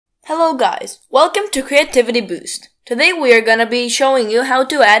Hello guys, welcome to Creativity Boost. Today we are gonna be showing you how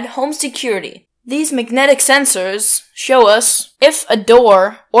to add home security. These magnetic sensors show us if a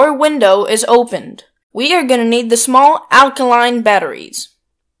door or window is opened. We are gonna need the small alkaline batteries.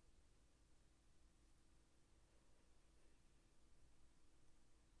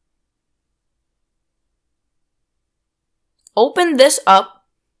 Open this up,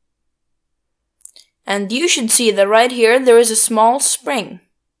 and you should see that right here there is a small spring.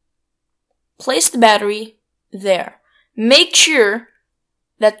 Place the battery there. Make sure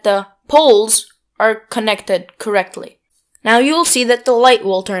that the poles are connected correctly. Now you will see that the light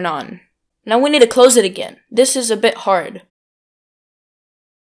will turn on. Now we need to close it again. This is a bit hard.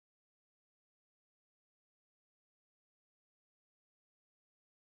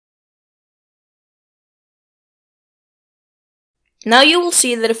 Now you will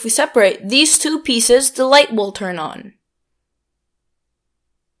see that if we separate these two pieces, the light will turn on.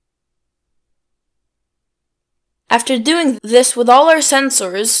 After doing this with all our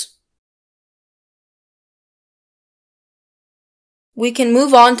sensors, we can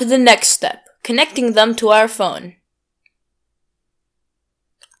move on to the next step, connecting them to our phone.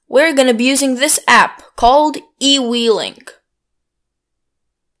 We're going to be using this app called eweLink.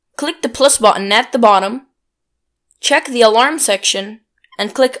 Click the plus button at the bottom, check the alarm section,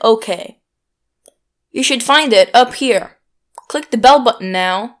 and click OK. You should find it up here. Click the bell button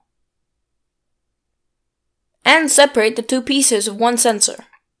now, and separate the two pieces of one sensor.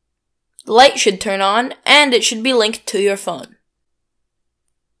 The light should turn on, and it should be linked to your phone.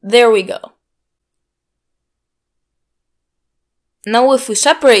 There we go. Now if we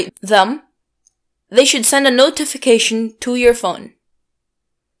separate them, they should send a notification to your phone.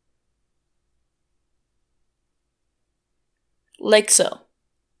 Like so.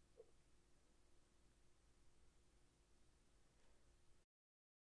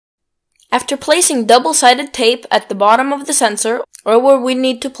 After placing double-sided tape at the bottom of the sensor, or where we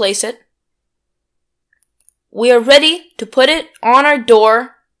need to place it, we are ready to put it on our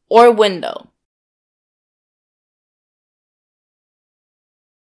door or window.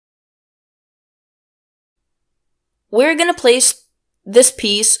 We're going to place this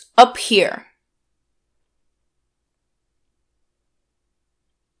piece up here.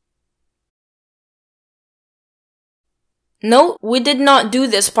 Note, we did not do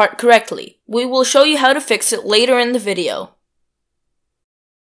this part correctly. We will show you how to fix it later in the video.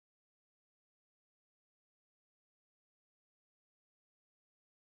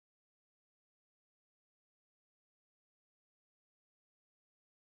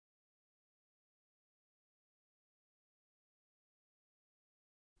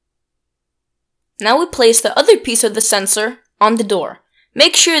 Now we place the other piece of the sensor on the door.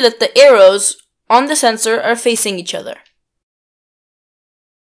 Make sure that the arrows on the sensor are facing each other.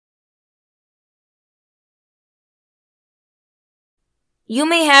 You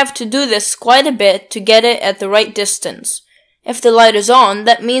may have to do this quite a bit to get it at the right distance. If the light is on,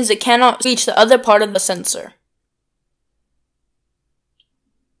 that means it cannot reach the other part of the sensor.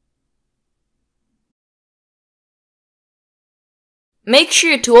 Make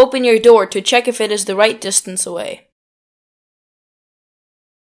sure to open your door to check if it is the right distance away.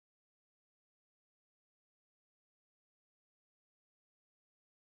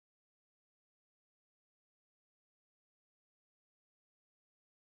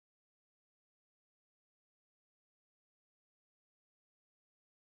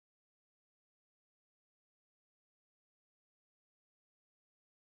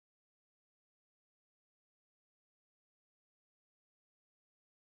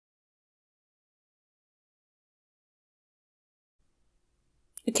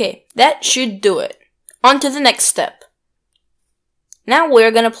 Okay, that should do it. On to the next step. Now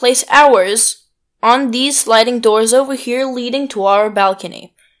we're going to place ours on these sliding doors over here leading to our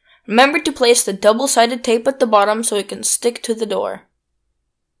balcony. Remember to place the double-sided tape at the bottom so it can stick to the door.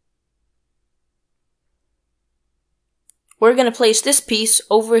 We're going to place this piece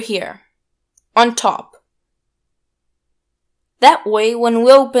over here, on top. That way, when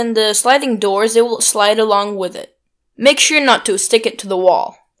we open the sliding doors, it will slide along with it. Make sure not to stick it to the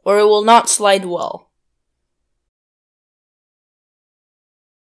wall, or it will not slide well.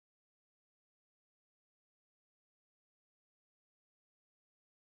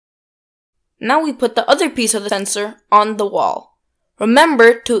 Now we put the other piece of the sensor on the wall.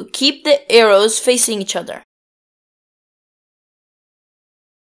 Remember to keep the arrows facing each other.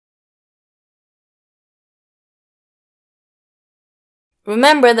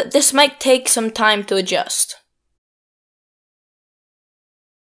 Remember that this might take some time to adjust.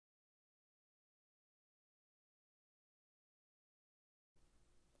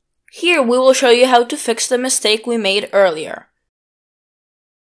 Here we will show you how to fix the mistake we made earlier.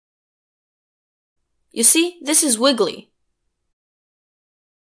 You see, this is wiggly.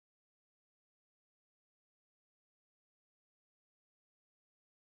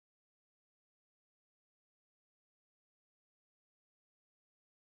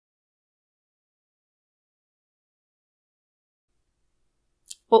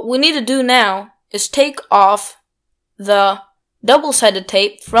 What we need to do now is take off the double-sided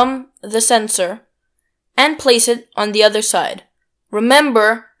tape from the sensor and place it on the other side.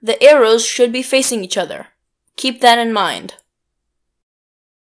 Remember, the arrows should be facing each other. Keep that in mind.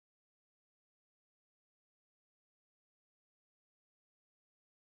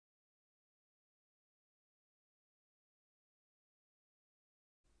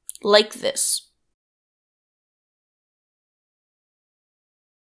 Like this.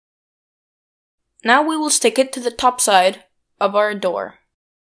 Now we will stick it to the top side of our door.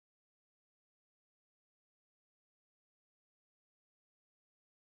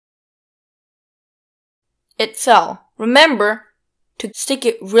 It fell. Remember to stick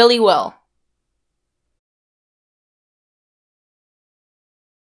it really well.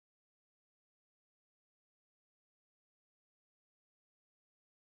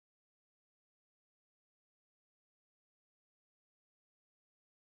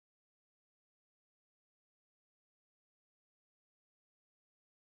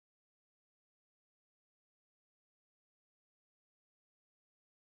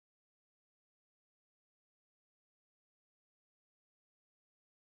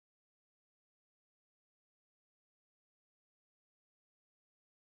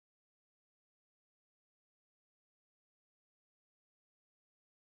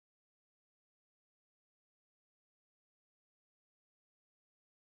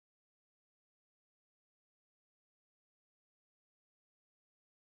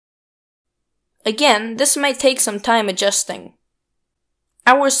 Again, this might take some time adjusting.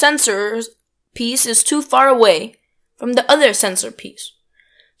 Our sensor piece is too far away from the other sensor piece.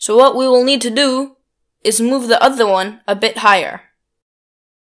 So what we will need to do is move the other one a bit higher.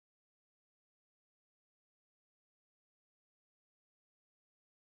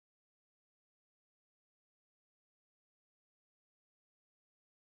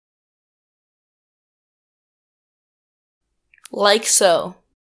 Like so.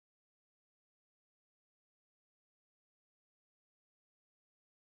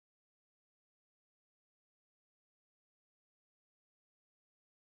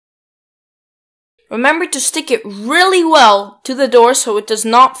 Remember to stick it really well to the door so it does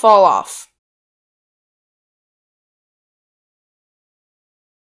not fall off.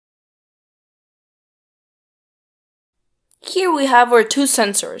 Here we have our two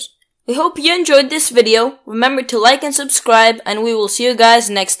sensors. We hope you enjoyed this video. Remember to like and subscribe, and we will see you guys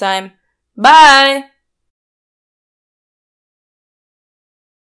next time. Bye!